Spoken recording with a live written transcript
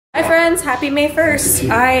Hi friends, happy May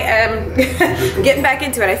 1st. I am getting back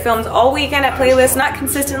into it. I filmed all weekend at Playlist, not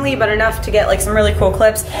consistently, but enough to get like some really cool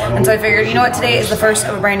clips. And so I figured, you know what, today is the first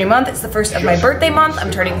of a brand new month. It's the first of my birthday month.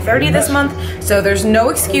 I'm turning 30 this month, so there's no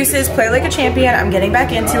excuses. Play like a champion. I'm getting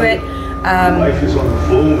back into it.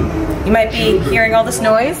 You might be hearing all this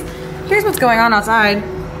noise. Here's what's going on outside.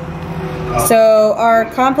 So our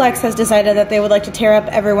complex has decided that they would like to tear up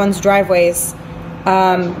everyone's driveways.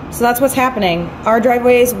 So that's what's happening. Our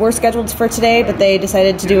driveways were scheduled for today, but they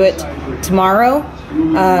decided to do it tomorrow.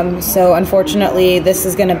 So unfortunately, this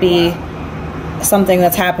is going to be something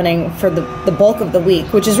that's happening for the bulk of the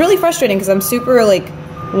week, which is really frustrating because I'm super like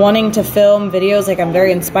wanting to film videos. Like I'm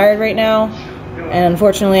very inspired right now, and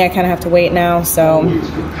unfortunately, I kind of have to wait now. So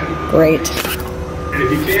great.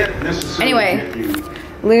 Anyway,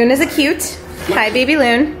 Loon is a cute. Hi, baby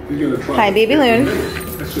Loon. Hi, baby Loon.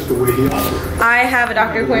 I have a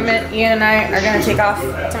doctor appointment. Ian and I are going to take off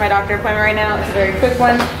to my doctor appointment right now. It's a very quick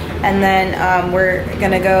one. And then we're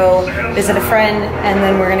going to go visit a friend, and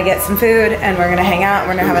then we're going to get some food, and we're going to hang out.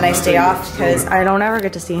 We're going to have a nice day off because I don't ever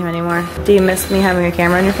get to see him anymore. Do you miss me having a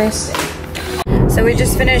camera on your face? So we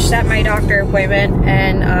just finished at my doctor appointment,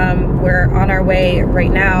 and we're on our way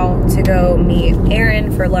right now to go meet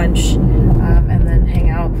Aaron for lunch, and then hang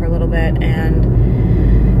out for a little bit, and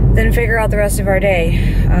then figure out the rest of our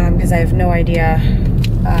day, because I have no idea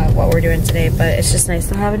what we're doing today, but it's just nice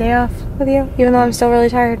to have a day off with you, even though I'm still really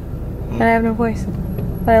tired and I have no voice.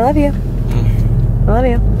 But I love you. I love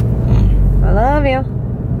you. I love you.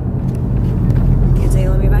 Can't say you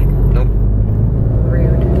love me back? Nope.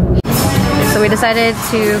 Rude. So we decided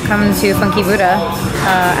to come to Funky Buddha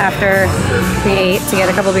after we ate to get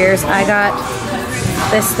a couple beers. I got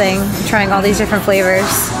this thing, trying all these different flavors.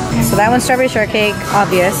 So that one's strawberry shortcake,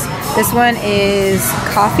 obvious. This one is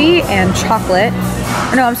coffee and chocolate.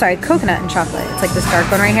 Or no, I'm sorry, coconut and chocolate. It's like this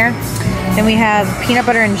dark one right here. Then we have peanut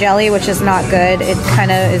butter and jelly, which is not good. It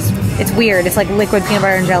kind of is, it's weird. It's like liquid peanut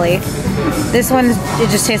butter and jelly. This one, it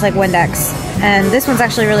just tastes like Windex. And this one's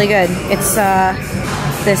actually really good. It's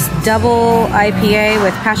this double IPA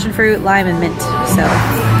with passion fruit, lime, and mint. So,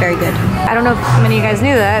 very good. I don't know if many of you guys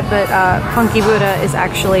knew that, but Funky Buddha is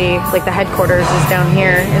actually, like the headquarters is down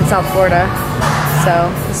here in South Florida. So,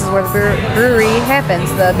 this is where the brewery happens.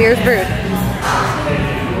 The beer's brewed.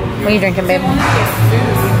 What are you drinking, babe?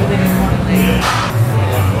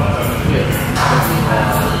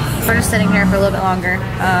 We're just sitting here for a little bit longer.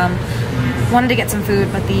 Wanted to get some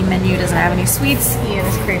food, but the menu doesn't have any sweets. Ian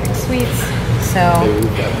is craving sweets, so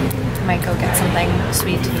I might go get something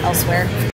sweet elsewhere.